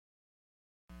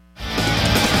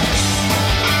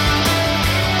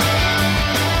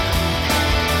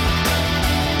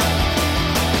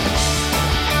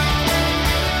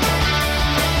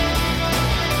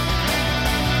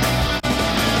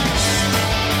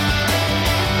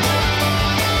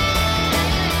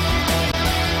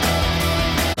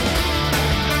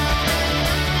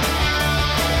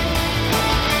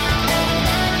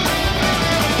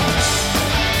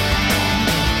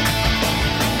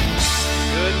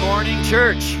morning,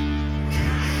 church.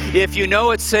 If you know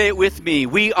it, say it with me.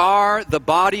 We are the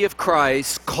body of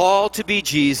Christ, called to be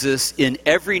Jesus in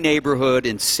every neighborhood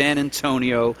in San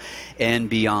Antonio and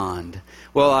beyond.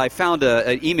 Well, I found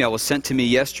an email was sent to me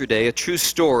yesterday, a true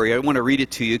story. I want to read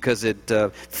it to you because it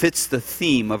fits the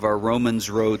theme of our Romans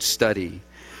Road study.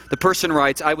 The person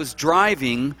writes, I was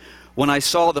driving when I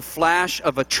saw the flash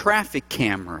of a traffic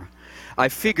camera. I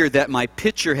figured that my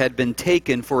picture had been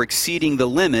taken for exceeding the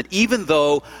limit, even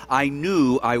though I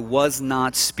knew I was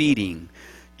not speeding.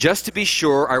 Just to be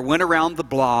sure, I went around the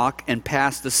block and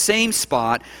passed the same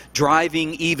spot,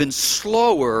 driving even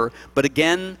slower, but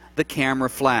again, the camera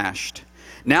flashed.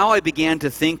 Now I began to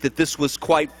think that this was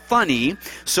quite funny,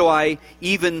 so I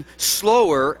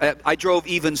drove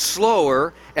even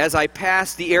slower as I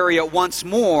passed the area once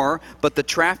more, but the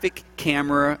traffic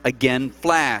camera again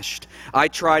flashed. I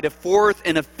tried a fourth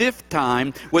and a fifth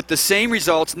time with the same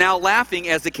results, now laughing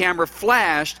as the camera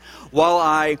flashed while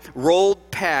I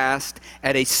rolled past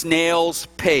at a snail's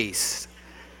pace.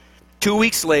 2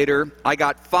 weeks later, I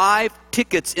got 5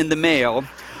 tickets in the mail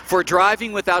for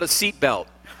driving without a seatbelt.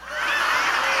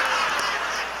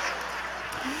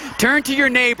 Turn to your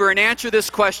neighbor and answer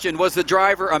this question. Was the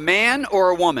driver a man or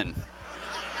a woman?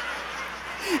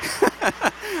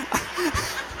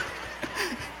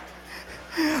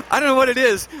 I don't know what it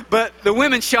is, but the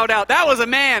women shout out, that was a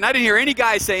man. I didn't hear any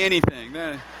guy say anything.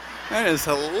 That is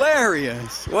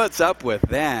hilarious. What's up with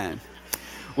that?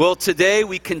 Well, today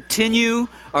we continue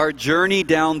our journey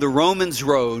down the Romans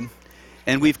Road.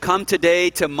 And we've come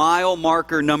today to mile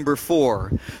marker number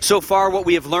 4. So far, what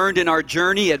we have learned in our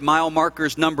journey at mile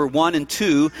markers number 1 and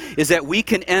 2 is that we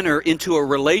can enter into a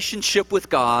relationship with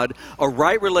God, a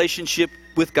right relationship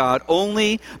with God,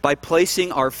 only by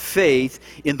placing our faith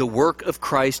in the work of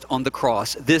Christ on the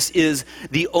cross. This is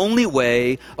the only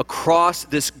way across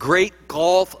this great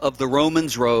gulf of the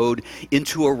Romans Road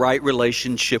into a right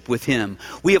relationship with Him.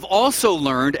 We have also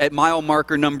learned at mile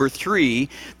marker number 3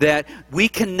 that we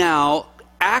can now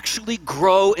actually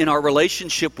grow in our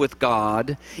relationship with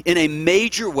God in a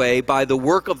major way by the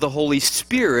work of the Holy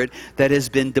Spirit that has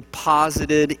been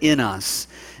deposited in us.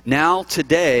 Now,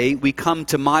 today, we come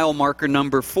to mile marker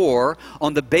number 4.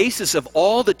 On the basis of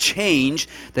all the change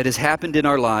that has happened in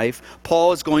our life,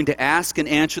 Paul is going to ask and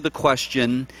answer the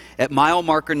question at mile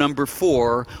marker number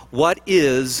 4, what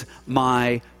is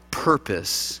my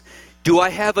purpose? Do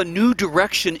I have a new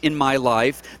direction in my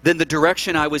life than the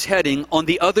direction I was heading on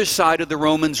the other side of the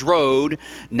Romans Road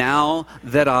now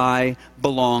that I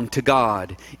belong to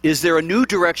God? Is there a new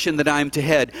direction that I'm to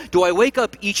head? Do I wake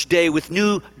up each day with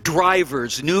new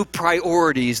drivers, new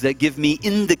priorities that give me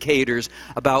indicators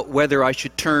about whether I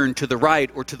should turn to the right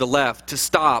or to the left, to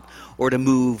stop or to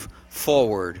move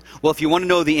forward? Well, if you want to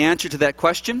know the answer to that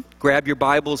question, grab your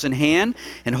Bibles in hand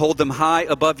and hold them high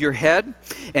above your head.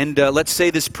 And let's say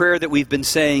this prayer that we've been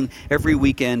saying every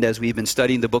weekend as we've been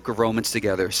studying the book of Romans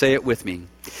together. Say it with me.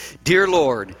 Dear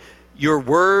Lord, your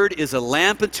word is a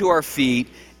lamp unto our feet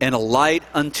and a light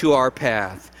unto our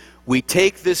path. We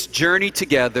take this journey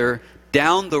together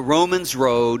down the Romans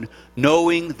Road,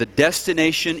 knowing the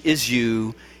destination is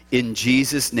you. In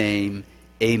Jesus' name,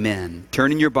 amen.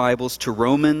 Turn in your Bibles to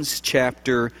Romans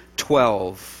chapter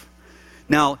 12.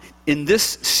 Now, in this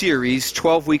series,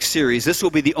 12-week series, this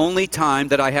will be the only time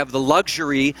that I have the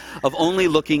luxury of only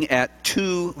looking at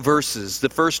 2 verses, the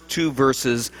first 2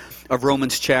 verses of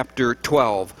Romans chapter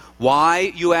 12.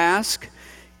 Why, you ask?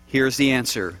 Here's the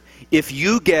answer. If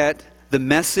you get the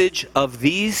message of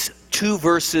these 2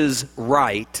 verses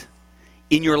right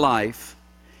in your life,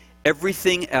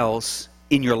 everything else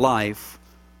in your life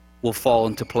will fall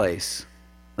into place.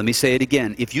 Let me say it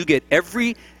again. If you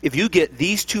get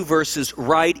these 2 verses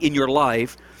right in your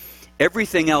life,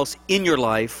 everything else in your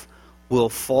life will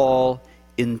fall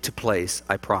into place,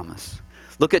 I promise.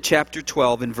 Look at chapter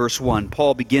 12 and verse 1.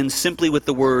 Paul begins simply with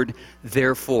the word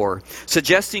therefore,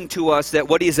 suggesting to us that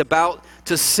what he is about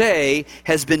to say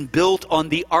has been built on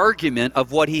the argument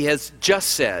of what he has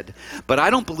just said. But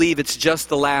I don't believe it's just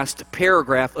the last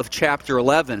paragraph of chapter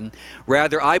 11.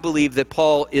 Rather, I believe that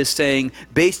Paul is saying,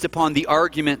 based upon the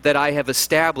argument that I have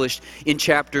established in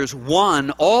chapters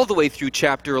 1 all the way through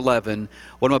chapter 11,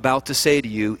 what I'm about to say to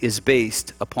you is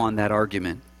based upon that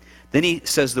argument. Then he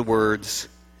says the words,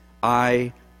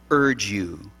 I urge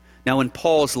you. Now, in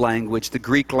Paul's language, the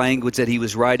Greek language that he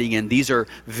was writing in, these are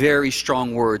very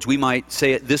strong words. We might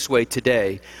say it this way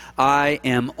today. I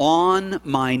am on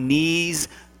my knees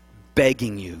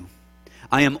begging you.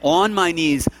 I am on my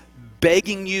knees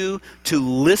begging you to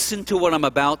listen to what I'm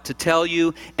about to tell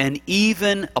you and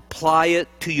even apply it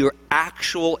to your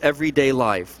actual everyday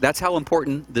life. That's how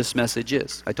important this message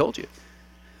is. I told you.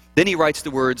 Then he writes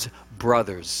the words,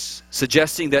 brothers,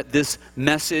 suggesting that this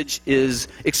message is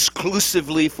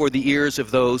exclusively for the ears of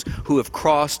those who have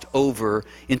crossed over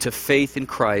into faith in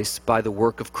Christ by the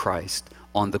work of Christ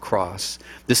on the cross.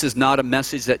 This is not a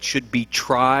message that should be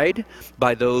tried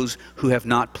by those who have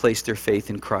not placed their faith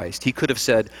in Christ. He could have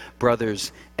said,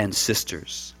 brothers and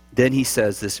sisters. Then he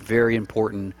says this very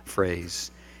important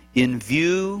phrase, in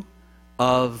view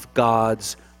of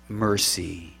God's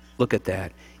mercy. Look at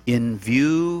that. In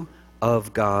view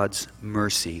of God's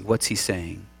mercy. What's he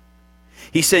saying?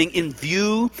 He's saying, in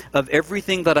view of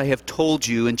everything that I have told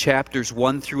you in chapters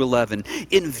 1 through 11,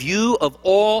 in view of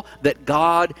all that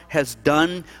God has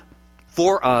done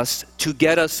for us to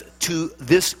get us to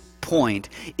this point,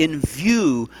 in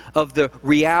view of the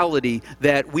reality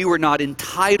that we were not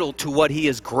entitled to what he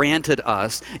has granted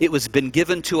us, it was been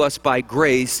given to us by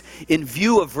grace, in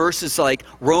view of verses like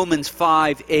Romans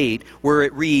 5:8, where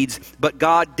it reads, but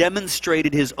God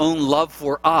demonstrated his own love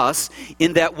for us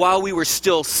in that while we were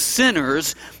still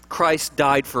sinners, Christ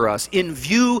died for us. In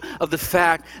view of the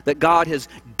fact that God has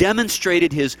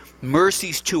demonstrated his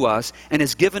mercies to us and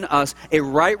has given us a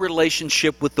right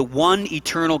relationship with the one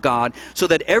eternal God, so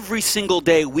that every single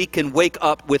day we can wake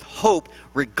up with hope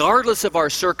regardless of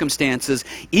our circumstances,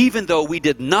 even though we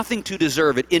did nothing to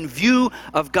deserve it. In view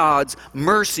of God's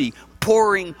mercy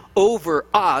pouring over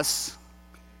us,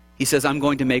 he says, I'm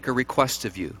going to make a request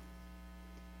of you.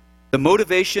 The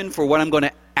motivation for what I'm going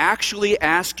to actually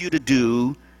ask you to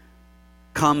do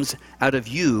comes out of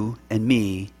you and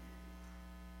me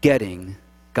getting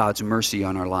God's mercy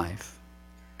on our life.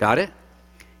 Got it?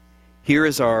 Here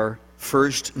is our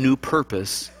first new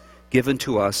purpose given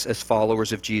to us as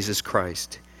followers of Jesus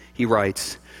Christ. He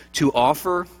writes, to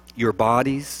offer your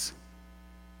bodies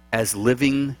as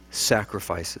living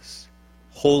sacrifices,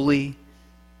 holy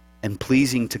and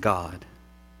pleasing to God.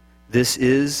 This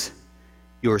is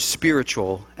your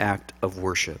spiritual act of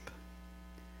worship.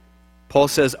 Paul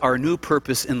says our new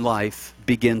purpose in life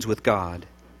begins with God,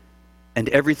 and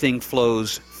everything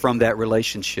flows from that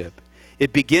relationship.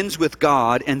 It begins with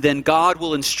God, and then God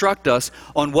will instruct us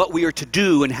on what we are to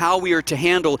do and how we are to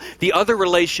handle the other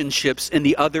relationships in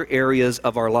the other areas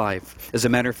of our life. As a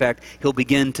matter of fact, he'll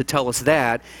begin to tell us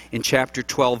that in chapter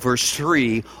 12, verse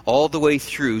 3, all the way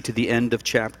through to the end of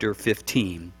chapter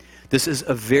 15. This is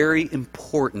a very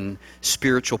important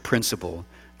spiritual principle,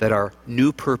 that our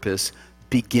new purpose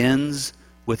begins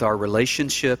with our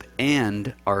relationship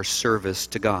and our service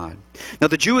to God. Now,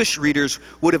 the Jewish readers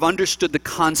would have understood the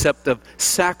concept of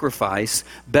sacrifice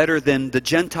better than the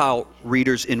Gentile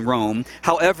readers in Rome.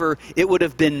 However, it would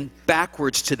have been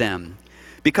backwards to them,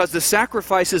 because the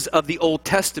sacrifices of the Old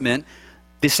Testament,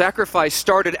 the sacrifice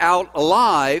started out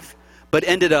alive but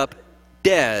ended up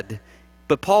dead.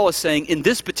 But Paul is saying in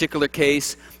this particular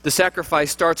case, the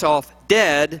sacrifice starts off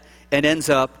dead and ends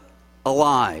up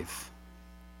alive.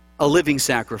 A living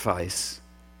sacrifice.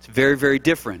 It's very, very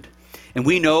different. And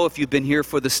we know, if you've been here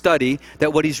for the study,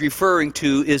 that what he's referring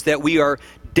to is that we are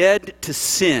dead to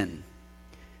sin.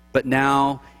 But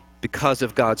now, because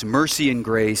of God's mercy and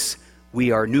grace,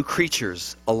 we are new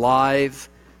creatures, alive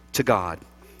to God.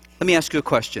 Let me ask you a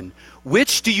question.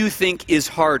 Which do you think is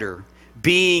harder,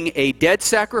 being a dead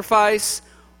sacrifice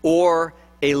or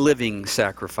a living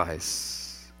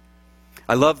sacrifice?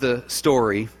 I love the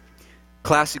story.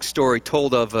 Classic story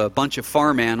told of a bunch of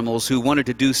farm animals who wanted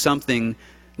to do something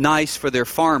nice for their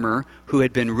farmer who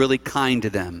had been really kind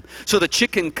to them. So the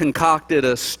chicken concocted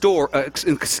a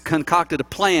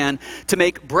plan to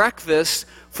make breakfast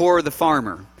for the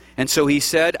farmer. And so he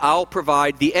said, I'll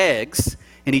provide the eggs.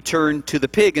 And he turned to the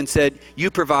pig and said,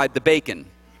 you provide the bacon.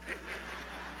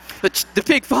 The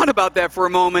pig thought about that for a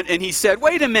moment, and he said,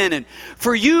 wait a minute.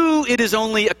 For you, it is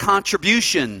only a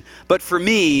contribution, but for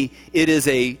me, it is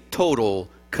a total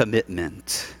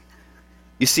commitment.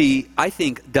 You see, I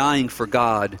think dying for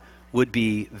God would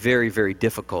be very, very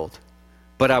difficult.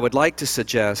 But I would like to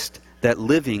suggest that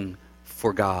living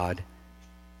for God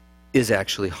is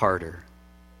actually harder.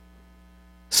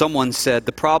 Someone said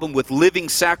the problem with living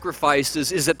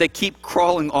sacrifices is that they keep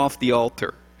crawling off the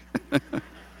altar.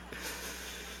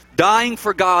 Dying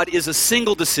for God is a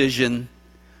single decision.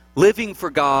 Living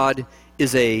for God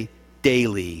is a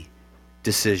daily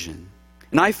decision.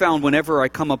 And I found whenever I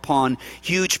come upon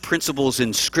huge principles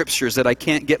in scriptures that I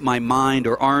can't get my mind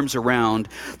or arms around,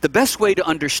 the best way to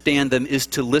understand them is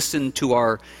to listen to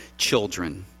our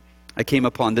children. I came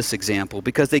upon this example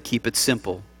because they keep it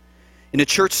simple. In a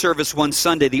church service one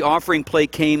Sunday, the offering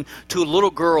plate came to a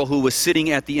little girl who was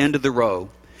sitting at the end of the row.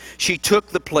 She took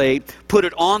the plate, put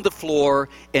it on the floor,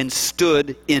 and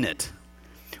stood in it.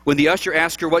 When the usher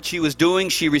asked her what she was doing,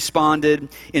 she responded,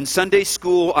 "In Sunday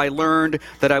school, I learned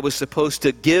that I was supposed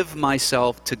to give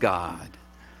myself to God."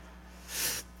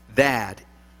 That,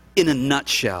 in a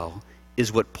nutshell,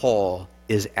 is what Paul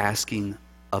is asking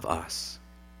of us.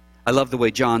 I love the way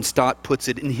John Stott puts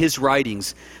it in his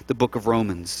writings, the book of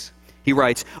Romans. He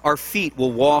writes, "Our feet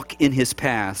will walk in his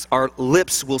paths. Our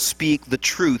lips will speak the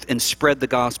truth and spread the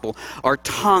gospel. Our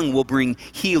tongue will bring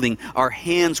healing. Our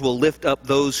hands will lift up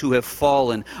those who have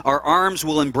fallen. Our arms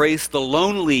will embrace the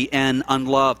lonely and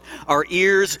unloved. Our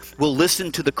ears will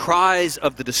listen to the cries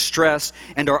of the distressed,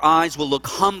 and our eyes will look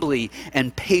humbly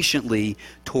and patiently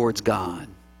towards God."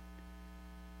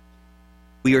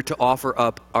 We are to offer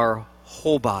up our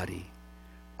whole body,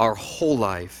 our whole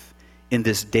life in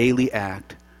this daily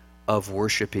act of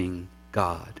worshiping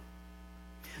God.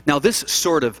 Now, this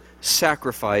sort of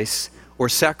sacrifice or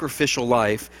sacrificial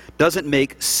life doesn't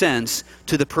make sense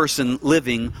to the person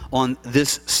living on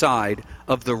this side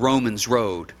of the Romans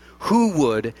road. Who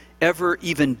would ever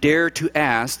even dare to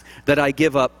ask that I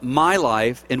give up my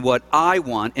life and what I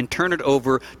want and turn it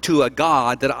over to a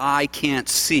God that I can't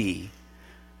see?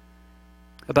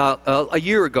 About a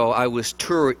year ago, I was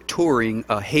touring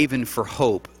Haven for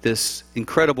Hope, this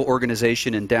incredible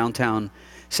organization in downtown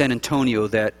San Antonio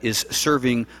that is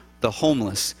serving the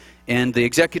homeless. And the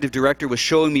executive director was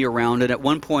showing me around, and at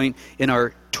one point in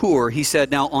our tour, he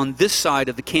said, "Now on this side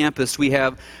of the campus, we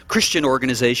have Christian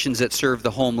organizations that serve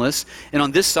the homeless, and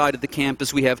on this side of the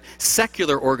campus, we have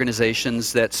secular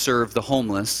organizations that serve the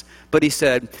homeless." But he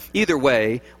said, either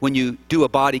way, when you do a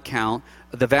body count,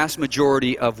 the vast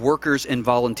majority of workers and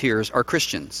volunteers are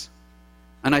Christians.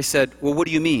 And I said, "Well, what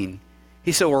do you mean?"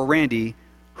 He said, "Well, Randy,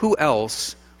 who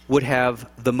else would have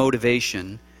the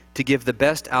motivation to give the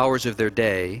best hours of their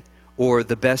day or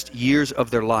the best years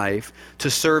of their life to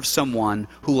serve someone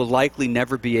who will likely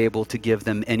never be able to give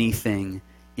them anything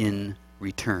in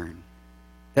return?"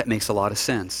 That makes a lot of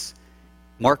sense.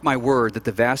 Mark my word that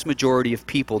the vast majority of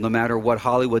people, no matter what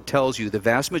Hollywood tells you, the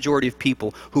vast majority of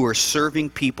people who are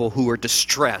serving people who are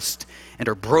distressed and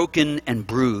are broken and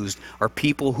bruised are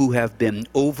people who have been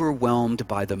overwhelmed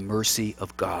by the mercy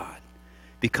of God,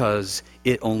 because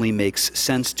it only makes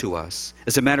sense to us.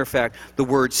 As a matter of fact, the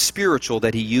word spiritual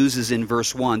that he uses in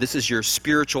verse 1, this is your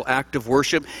spiritual act of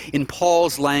worship. In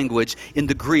Paul's language, in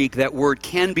the Greek, that word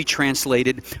can be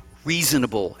translated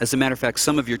reasonable. As a matter of fact,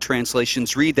 some of your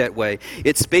translations read that way.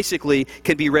 It's basically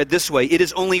can be read this way: it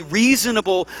is only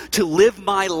reasonable to live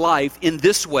my life in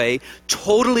this way,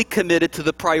 totally committed to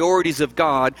the priorities of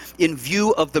God in view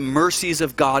of the mercies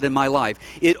of God in my life.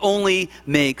 It only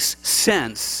makes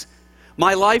sense.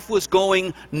 My life was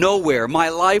going nowhere. My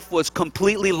life was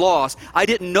completely lost. I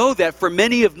didn't know that for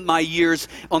many of my years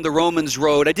on the Romans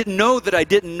road. I didn't know that I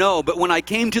didn't know. But when I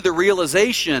came to the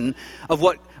realization of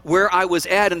where I was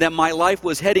at and that my life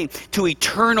was heading to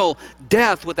eternal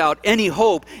death without any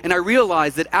hope, and I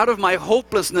realized that out of my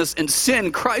hopelessness and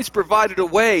sin, Christ provided a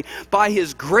way by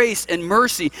His grace and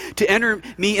mercy to enter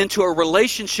me into a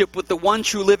relationship with the one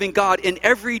true living God and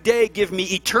every day give me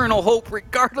eternal hope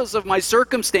regardless of my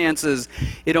circumstances.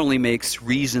 It only makes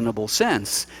reasonable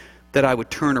sense that I would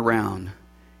turn around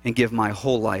and give my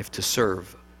whole life to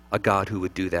serve a God who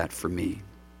would do that for me.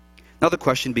 Now the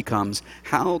question becomes,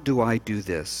 how do I do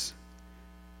this?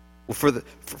 Well,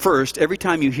 first, every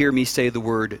time you hear me say the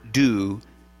word do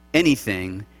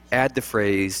anything, add the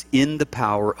phrase, in the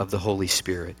power of the Holy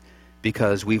Spirit.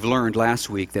 Because we've learned last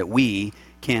week that we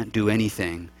can't do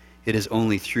anything. It is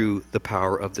only through the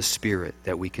power of the Spirit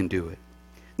that we can do it.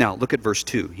 Now, look at verse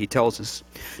 2. He tells us,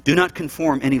 "Do not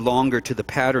conform any longer to the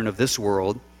pattern of this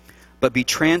world, but be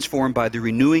transformed by the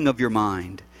renewing of your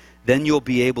mind. Then you'll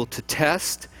be able to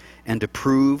test and to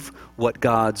prove what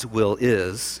God's will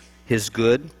is, His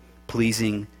good,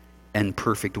 pleasing, and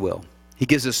perfect will." He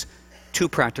gives us two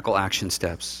practical action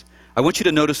steps. I want you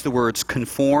to notice the words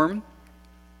conform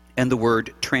and the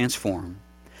word transform.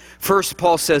 First,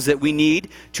 Paul says that we need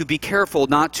to be careful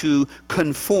not to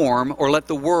conform or let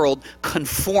the world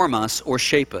conform us or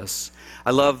shape us.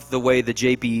 I love the way the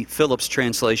J.B. Phillips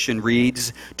translation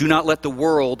reads, "Do not let the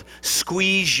world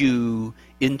squeeze you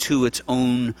into its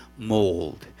own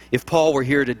mold." If Paul were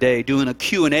here today doing a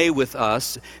Q&A with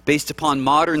us based upon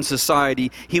modern society,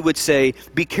 he would say,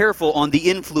 be careful on the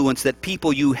influence that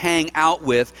people you hang out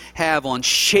with have on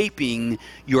shaping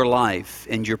your life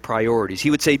and your priorities. He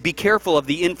would say, be careful of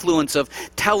the influence of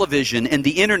television and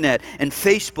the internet and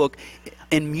Facebook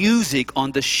and music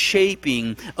on the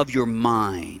shaping of your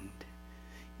mind.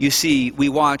 You see, we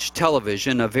watch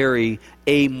television, a very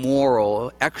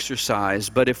amoral exercise,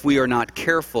 but if we are not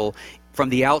careful, from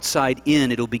the outside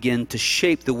in, it'll begin to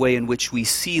shape the way in which we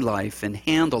see life and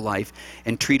handle life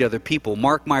and treat other people.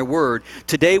 Mark my word,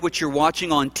 today what you're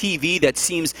watching on TV that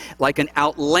seems like an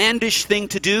outlandish thing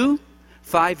to do,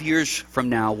 5 years from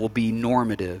now will be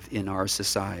normative in our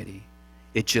society.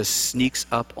 It just sneaks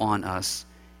up on us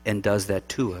and does that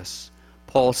to us.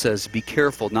 Paul says, be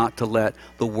careful not to let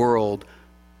the world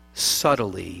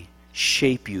subtly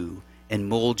shape you and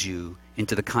mold you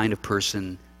into the kind of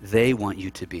person they want you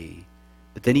to be.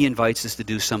 But then he invites us to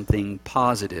do something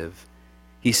positive.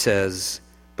 He says,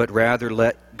 but rather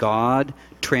let God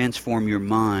transform your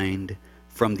mind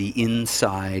from the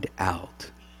inside out.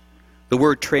 The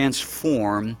word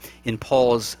transform in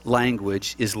Paul's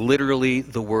language is literally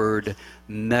the word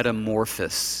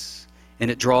metamorphosis.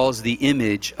 And it draws the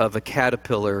image of a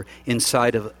caterpillar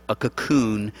inside of a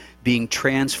cocoon being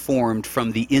transformed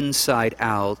from the inside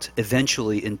out,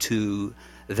 eventually into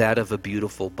that of a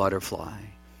beautiful butterfly.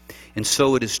 And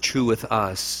so it is true with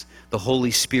us, the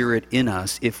Holy Spirit in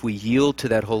us. If we yield to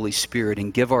that Holy Spirit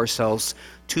and give ourselves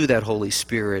to that Holy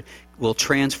Spirit, will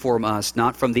transform us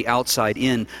not from the outside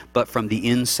in, but from the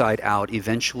inside out,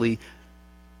 eventually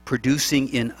producing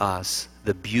in us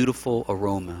the beautiful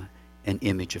aroma and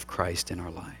image of Christ in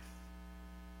our life.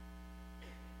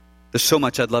 There's so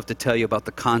much I'd love to tell you about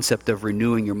the concept of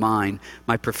renewing your mind.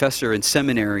 My professor in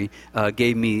seminary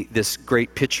gave me this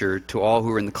great picture to all who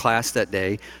were in the class that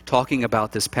day, talking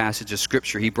about this passage of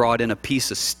Scripture. He brought in a piece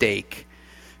of steak,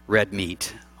 red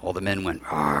meat. All the men went,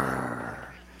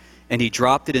 "Arr." And he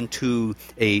dropped it into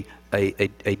a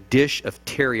dish of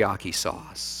teriyaki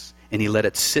sauce. And he let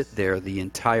it sit there the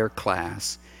entire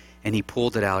class. And he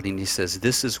pulled it out and he says,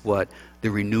 this is what the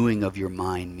renewing of your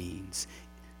mind means.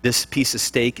 This piece of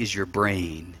steak is your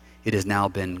brain. It has now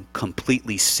been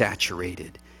completely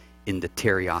saturated in the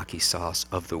teriyaki sauce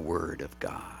of the Word of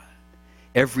God.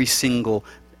 Every single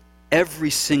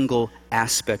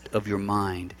aspect of your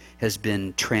mind has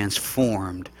been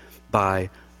transformed by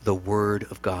the Word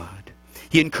of God.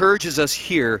 He encourages us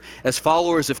here as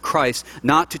followers of Christ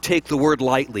not to take the Word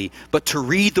lightly, but to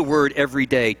read the Word every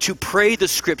day, to pray the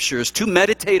Scriptures, to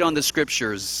meditate on the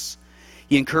Scriptures.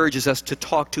 He encourages us to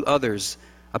talk to others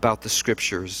about the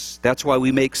Scriptures. That's why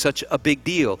we make such a big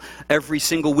deal every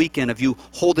single weekend of you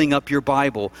holding up your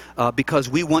Bible, because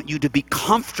we want you to be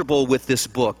comfortable with this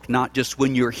book, not just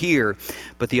when you're here,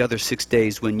 but the other 6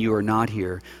 days when you are not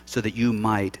here, so that you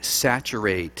might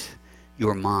saturate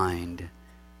your mind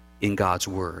in God's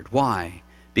Word. Why?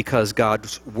 Because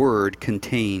God's Word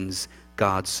contains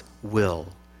God's will.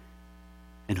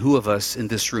 And who of us in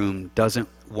this room doesn't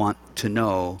want to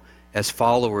know, as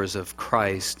followers of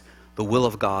Christ, the will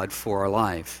of God for our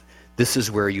life? This is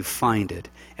where you find it.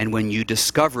 And when you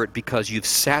discover it, because you've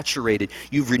saturated,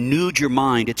 you've renewed your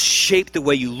mind, it's shaped the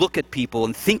way you look at people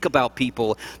and think about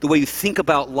people, the way you think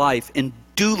about life and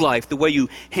do life, the way you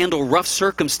handle rough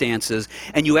circumstances,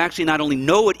 and you actually not only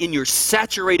know it in your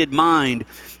saturated mind,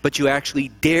 but you actually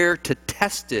dare to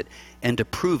test it and to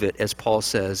prove it, as Paul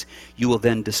says, you will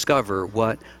then discover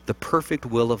what the perfect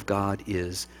will of God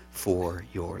is for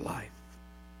your life.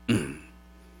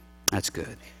 That's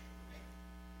good.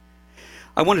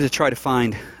 I wanted to try to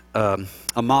find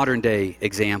a modern-day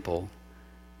example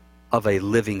of a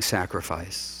living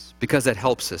sacrifice, because that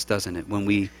helps us, doesn't it, when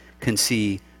we can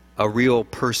see a real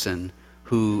person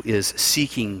who is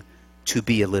seeking to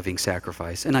be a living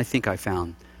sacrifice. And I think I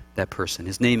found that person.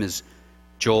 His name is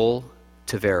Joel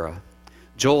Tavera.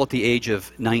 Joel, at the age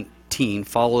of 19,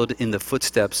 followed in the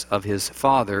footsteps of his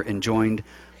father and joined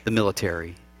the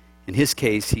military. In his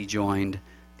case, he joined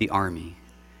the Army.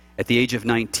 At the age of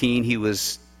 19, he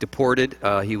was deployed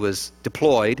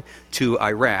to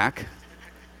Iraq.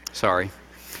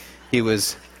 He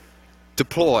was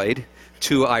deployed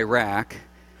to Iraq,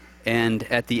 and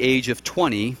at the age of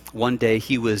 20, one day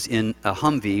he was in a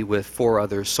Humvee with 4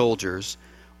 other soldiers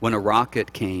when a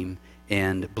rocket came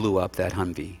and blew up that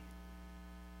Humvee.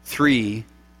 3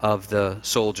 of the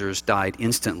soldiers died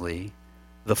instantly.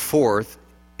 The 4th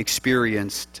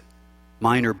experienced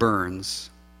minor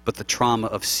burns, but the trauma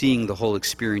of seeing the whole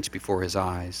experience before his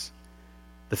eyes.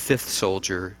 The 5th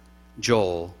soldier,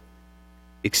 Joel,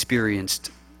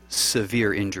 experienced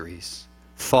severe injuries,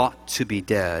 thought to be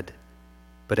dead,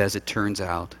 but as it turns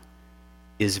out,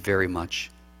 is very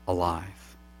much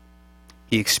alive.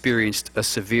 He experienced a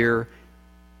severe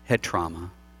head trauma,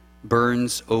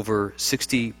 burns over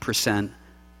 60%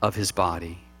 of his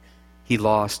body. He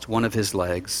lost one of his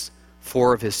legs,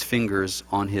 4 of his fingers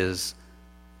on his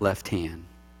left hand.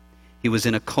 He was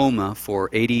in a coma for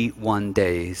 81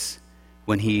 days.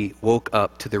 When he woke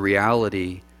up to the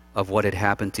reality of what had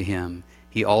happened to him,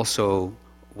 he also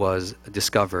was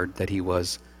discovered that he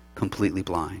was completely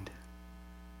blind.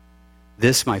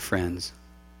 This, my friends,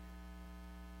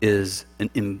 is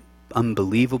an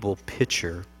unbelievable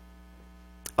picture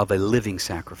of a living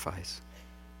sacrifice.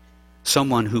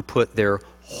 Someone who put their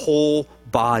whole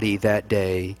body that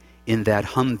day in that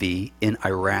Humvee in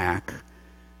Iraq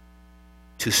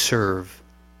to serve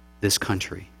this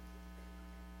country.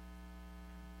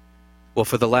 Well,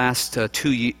 for the last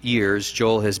 2 years,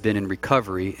 Joel has been in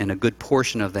recovery, and a good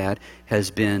portion of that has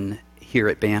been here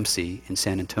at BAMC in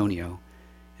San Antonio.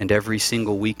 And every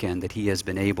single weekend that he has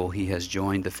been able, he has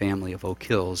joined the family of Oak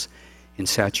Hills in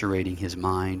saturating his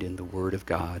mind in the Word of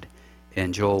God.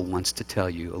 And Joel wants to tell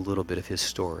you a little bit of his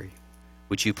story.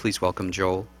 Would you please welcome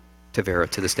Joel Tavera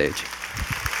to the stage?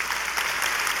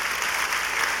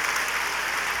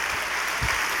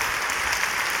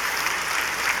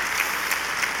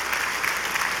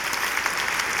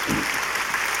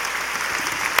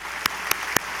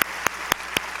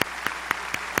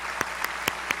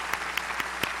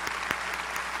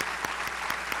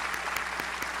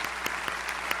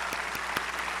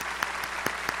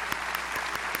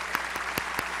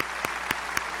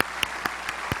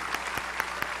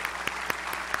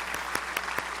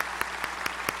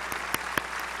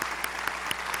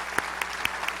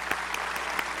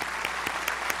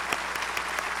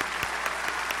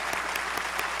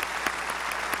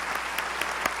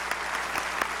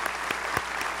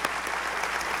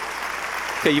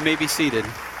 Okay, you may be seated.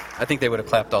 I think they would have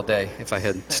clapped all day if I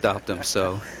had stopped them.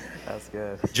 So, that's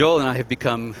good. Joel and I have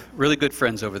become really good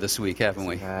friends over this week, haven't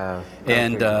we?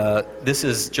 And this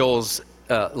is Joel's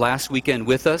last weekend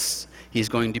with us. He's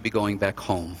going to be going back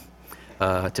home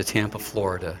to Tampa,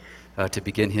 Florida, to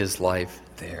begin his life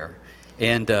there.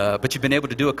 And but you've been able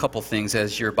to do a couple things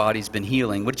as your body's been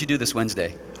healing. What did you do this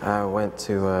Wednesday? I went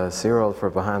to SeaWorld for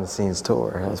a behind-the-scenes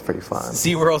tour. That was pretty fun.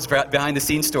 SeaWorld's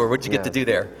behind-the-scenes tour. What did you get to do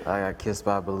there? I got kissed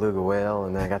by a beluga whale,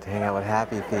 and then I got to hang out with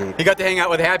Happy Feet. You got to hang out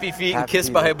with Happy Feet and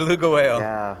kissed by a beluga whale.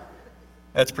 Yeah.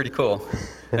 That's pretty cool.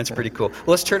 That's pretty cool. Well,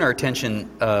 let's turn our attention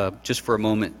just for a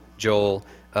moment, Joel,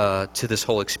 to this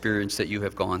whole experience that you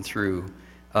have gone through.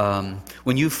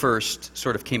 When you first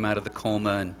sort of came out of the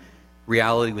coma and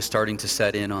reality was starting to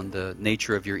set in on the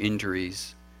nature of your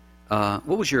injuries,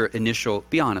 what was your initial,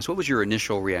 be honest, what was your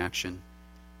initial reaction?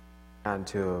 Got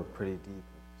into a pretty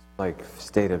deep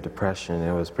state of depression.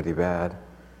 It was pretty bad.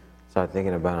 Started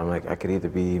thinking about it. I'm like, I could either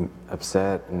be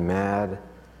upset and mad,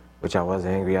 which I was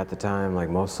angry at the time, like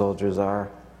most soldiers are,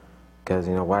 because,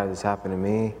 why did this happen to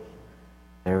me?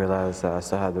 And I realized that I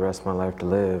still had the rest of my life to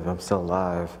live. I'm still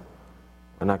alive.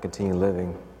 Why not continue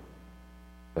living?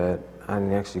 But I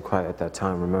didn't actually quite at that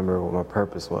time remember what my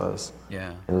purpose was.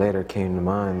 Yeah. And later came to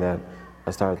mind that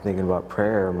I started thinking about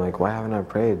prayer. I'm like, why haven't I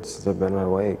prayed since I've been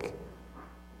awake?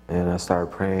 And I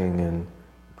started praying, and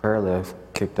prayer life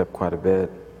kicked up quite a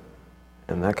bit.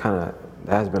 And that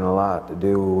has been a lot to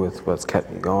do with what's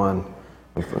kept me going.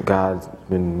 He's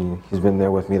been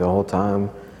there with me the whole time.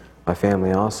 My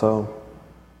family also.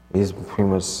 He's pretty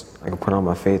much, I can put all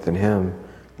my faith in him.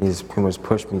 He's pretty much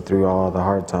pushed me through all the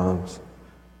hard times.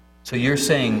 So you're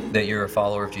saying that you're a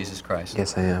follower of Jesus Christ?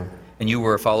 Yes, I am. And you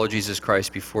were a follower of Jesus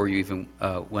Christ before you even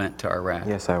went to Iraq?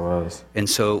 Yes, I was. And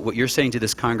so what you're saying to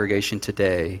this congregation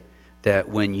today, that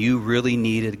when you really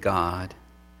needed God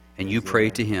and you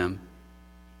prayed to him,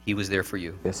 he was there for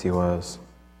you? Yes, he was.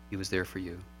 He was there for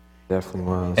you. Definitely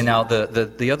was. And now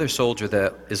the other soldier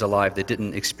that is alive that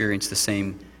didn't experience the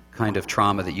same kind of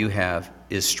trauma that you have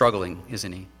is struggling,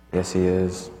 isn't he? Yes, he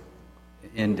is.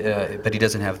 And but he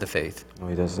doesn't have the faith. No,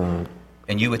 he does not.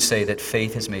 And you would say that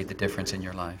faith has made the difference in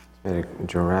your life? It's made a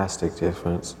drastic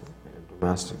difference.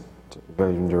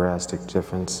 Very drastic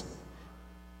difference.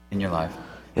 In your life.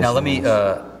 Yes, Now let me,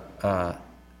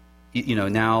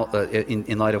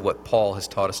 in light of what Paul has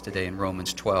taught us today in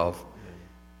Romans 12,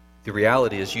 the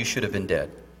reality is you should have been dead.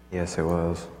 Yes, it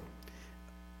was.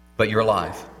 But you're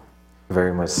alive.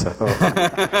 Very much so.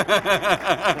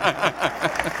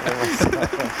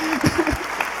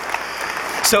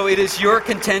 So it is your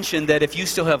contention that if you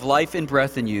still have life and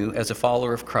breath in you as a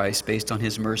follower of Christ based on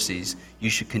his mercies, you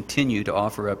should continue to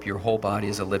offer up your whole body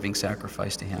as a living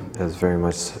sacrifice to him. That's very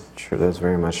much true. That's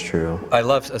very much true. I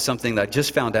love something that I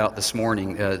just found out this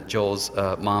morning, Joel's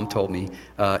mom told me,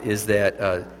 is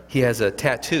that he has a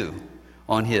tattoo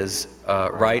on his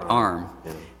right arm.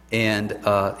 And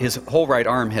his whole right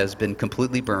arm has been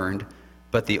completely burned,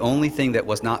 but the only thing that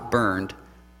was not burned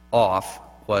off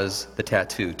was the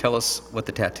tattoo. Tell us what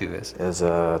the tattoo is. It's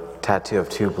a tattoo of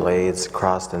two blades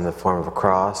crossed in the form of a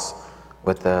cross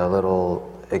with a little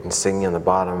insignia on the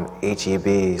bottom,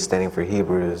 HEB, standing for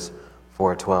Hebrews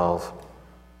 4:12.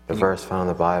 The verse found in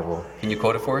the Bible. Can you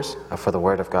quote it for us? For the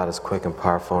word of God is quick and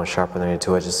powerful and sharper than any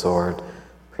two-edged sword,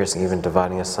 piercing even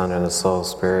dividing asunder in the soul,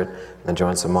 spirit, and the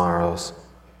joints and marrows,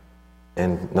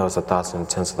 and knows the thoughts and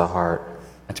intents of the heart.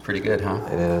 That's pretty good, huh?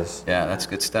 It is. Yeah, that's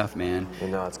good stuff, man. You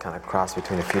know, it's kind of crossed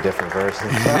between a few different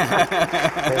versions.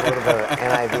 There's a little bit of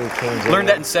NIV, King James. Learned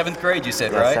that in 7th grade, you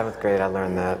said, Yeah, right? 7th grade, I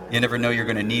learned that. You never know you're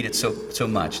going to need it so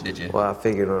much, did you? Well, I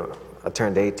figured when I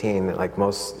turned 18, like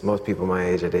most people my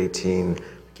age at 18,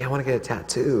 yeah, I want to get a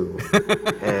tattoo.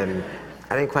 And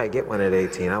I didn't quite get one at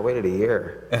 18. I waited a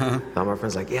year. All my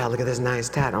friends like, yeah, look at this nice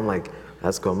tat. I'm like,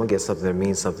 that's cool. I'm going to get something that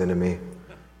means something to me.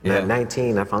 And at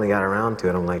 19, I finally got around to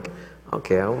it. I'm like,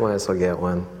 okay, I might as well get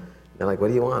one. They're like, what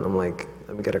do you want? I'm like,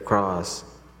 let me get a cross.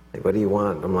 Like, what do you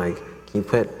want? I'm like, can you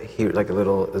put like a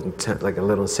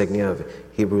little insignia of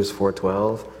Hebrews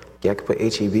 4:12? Yeah, I could put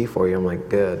HEB for you. I'm like,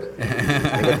 good.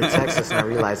 I get to Texas and I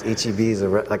realize HEB is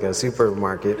like a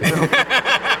supermarket. You know?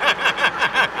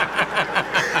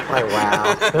 Like,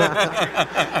 wow.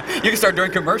 You can start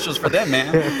doing commercials for them,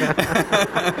 man.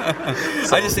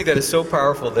 I just think that is so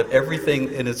powerful that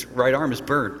everything in its right arm is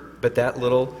burnt, but that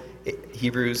little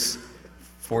Hebrews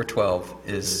 4:12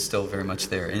 is still very much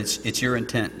there. And it's your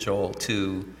intent, Joel,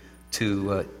 to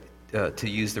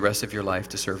use the rest of your life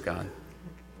to serve God.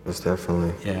 Most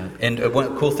definitely. Yeah, and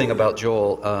one cool thing about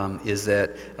Joel is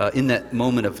that in that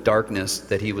moment of darkness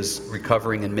that he was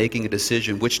recovering and making a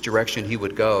decision which direction he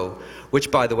would go, which,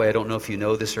 by the way, I don't know if you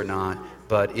know this or not,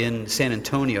 but in San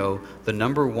Antonio, the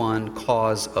number one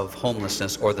cause of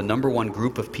homelessness, or the number one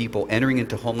group of people entering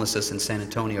into homelessness in San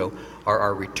Antonio, are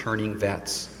our returning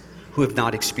vets who have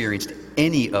not experienced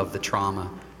any of the trauma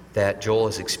that Joel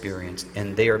has experienced,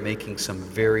 and they are making some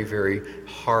very, very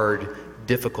hard,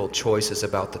 difficult choices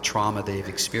about the trauma they've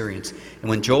experienced. And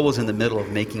when Joel was in the middle of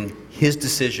making his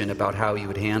decision about how he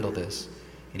would handle this,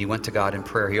 and he went to God in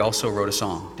prayer, he also wrote a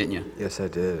song, didn't you? Yes, I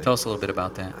did. Tell us a little bit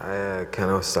about that. I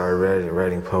kind of started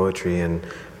writing poetry, and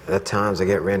at times I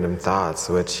get random thoughts,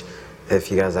 which if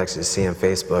you guys actually see on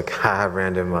Facebook, I have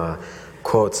random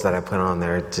quotes that I put on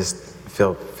there, just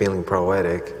feeling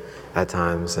poetic at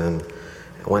times. And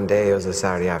one day, it was a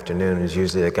Saturday afternoon, it was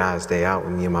usually a guy's day out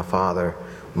with me and my father.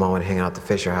 Mom would hang out at the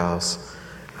Fisher House.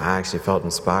 I actually felt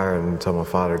inspired and told my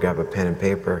father to grab a pen and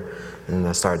paper, and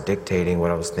I started dictating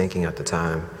what I was thinking at the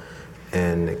time.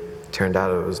 And it turned out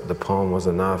the poem was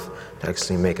enough to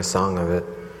actually make a song of it.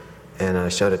 And I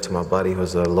showed it to my buddy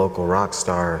who's a local rock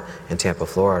star in Tampa,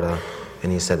 Florida, and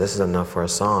he said, this is enough for a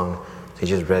song. So he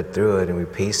just read through it, and we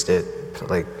pieced it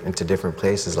like into different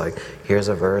places, like here's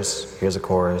a verse, here's a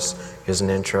chorus, here's an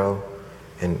intro,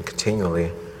 and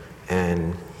continually.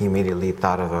 And he immediately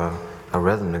thought of a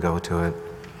rhythm to go to it.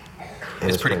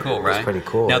 It's pretty cool, right? It's pretty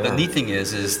cool. Now, yeah. The neat thing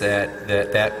is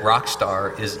that rock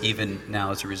star is even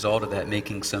now, as a result of that,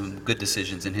 making some good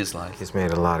decisions in his life. He's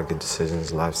made a lot of good decisions in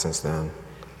his life since then.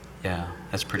 Yeah,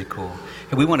 that's pretty cool.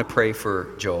 And we want to pray for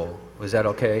Joel. Was that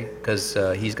okay? Because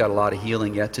he's got a lot of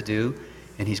healing yet to do,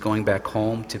 and he's going back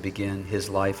home to begin his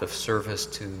life of service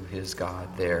to his God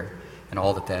there, and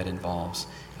all that involves.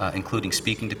 Including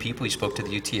speaking to people. He spoke to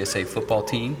the UTSA football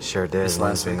team. Sure did. This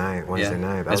last Wednesday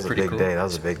night. That was a big cool. day. That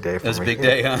was a big day for me. That was a big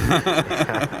day,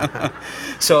 huh?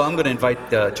 So I'm going to invite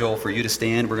Joel for you to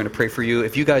stand. We're going to pray for you.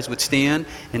 If you guys would stand,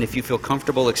 and if you feel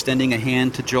comfortable extending a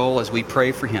hand to Joel as we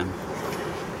pray for him.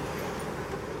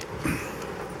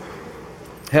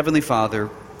 Heavenly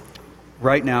Father,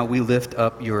 right now we lift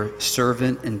up your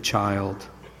servant and child,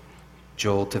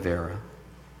 Joel Tavera.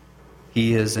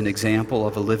 He is an example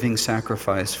of a living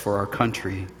sacrifice for our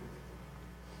country.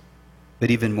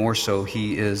 But even more so,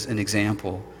 he is an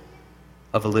example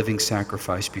of a living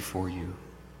sacrifice before you.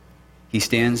 He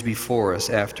stands before us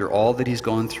after all that he's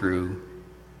gone through,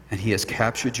 and he has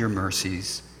captured your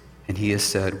mercies, and he has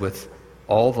said, with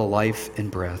all the life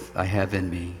and breath I have in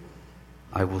me,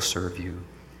 I will serve you.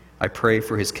 I pray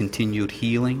for his continued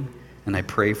healing, and I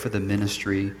pray for the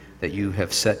ministry that you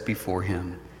have set before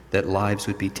him, that lives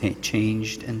would be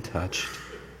changed and touched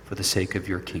for the sake of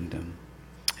your kingdom.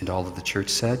 And all of the church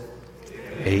said,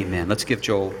 Amen. Let's give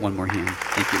Joel one more hand.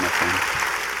 Thank you, my friend.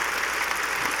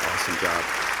 Awesome job.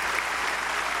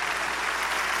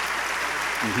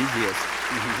 He is.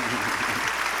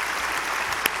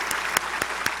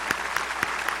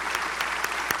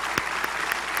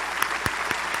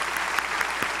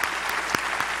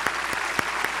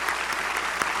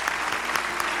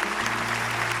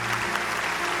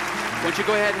 Why don't you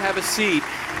go ahead and have a seat.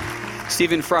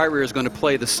 Stephen Fryrear is going to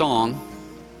play the song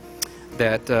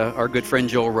that our good friend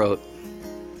Joel wrote.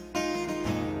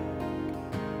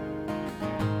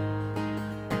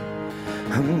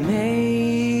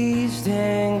 Amazed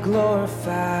and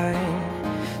glorified,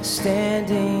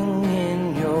 standing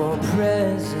in your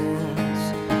presence.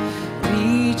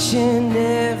 Each and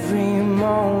every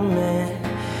moment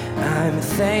I'm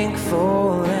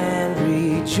thankful and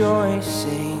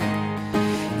rejoicing.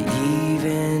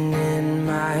 Even in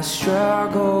my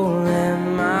struggle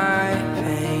and my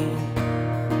pain,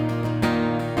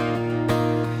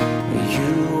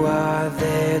 you are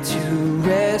there to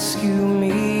rescue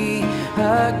me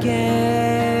again.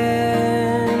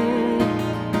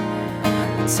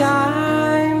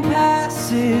 Time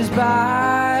passes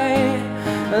by,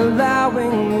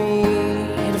 allowing me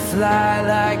to fly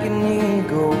like an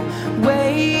eagle,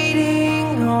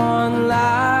 waiting on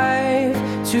life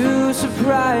to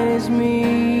surprise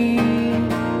me.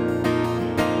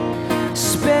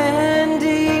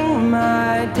 Spending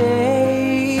my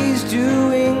days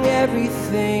doing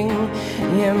everything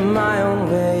in my own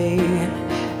way.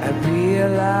 I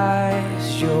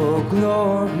realize your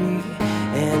glory,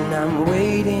 and I'm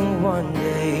waiting one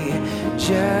day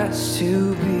just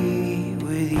to be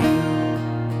with you.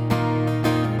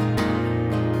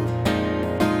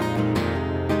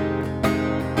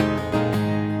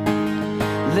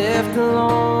 Left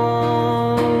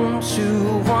alone to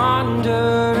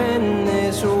wander in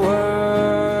this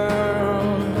world,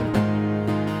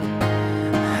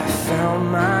 I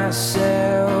found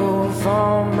myself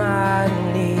on my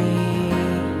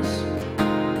knees,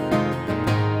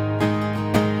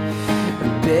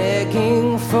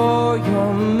 begging for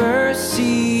your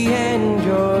mercy and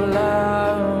your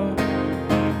love.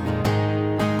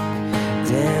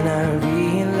 Then I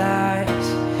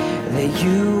realized that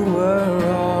you were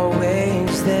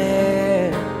always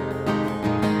there.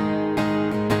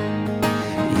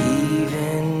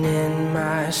 Even in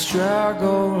my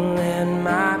struggle and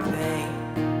my pain,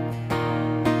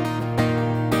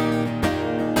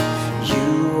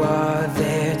 you are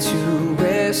there to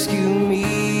rescue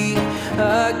me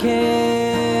again.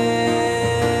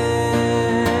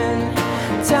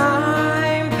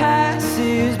 Time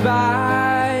passes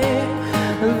by,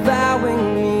 allowing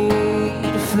me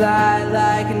to fly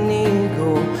like an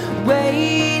eagle,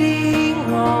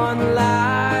 waiting on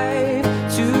life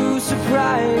to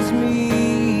surprise me.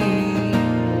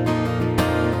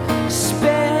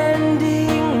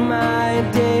 Spending my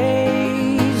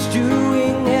days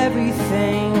doing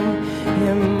everything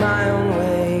in my own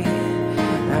way.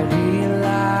 I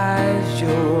realize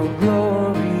your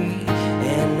glory,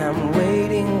 and I'm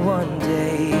waiting one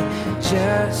day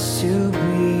just to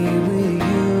be with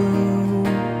you.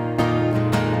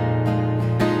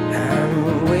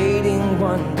 I'm waiting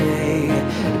one day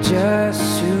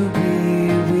just to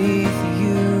be with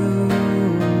you.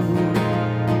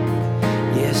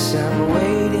 Yes, I'm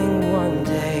waiting one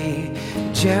day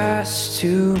just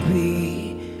to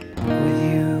be with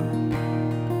you.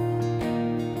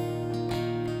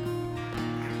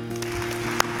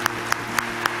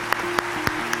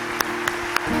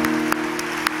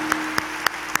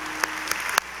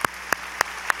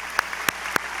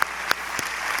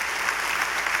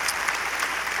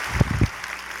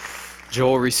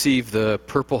 Joel received the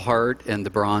Purple Heart and the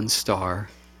Bronze Star.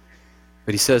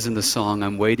 But he says in the song,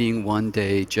 I'm waiting one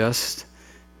day just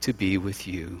to be with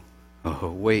you.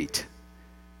 Oh, wait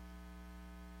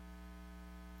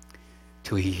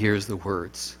till he hears the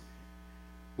words,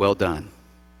 well done,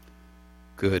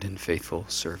 good and faithful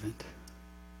servant.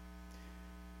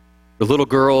 The little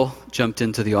girl jumped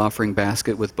into the offering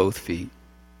basket with both feet.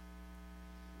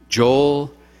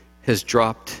 Joel has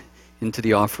dropped into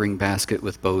the offering basket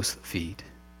with both feet.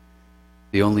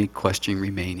 The only question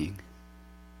remaining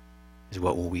is,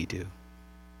 what will we do?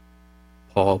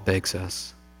 Paul begs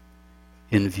us,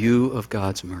 in view of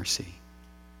God's mercy,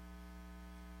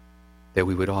 that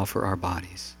we would offer our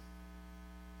bodies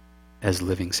as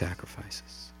living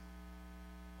sacrifices,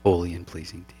 holy and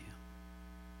pleasing to Him.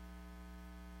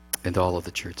 And all of the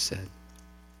church said,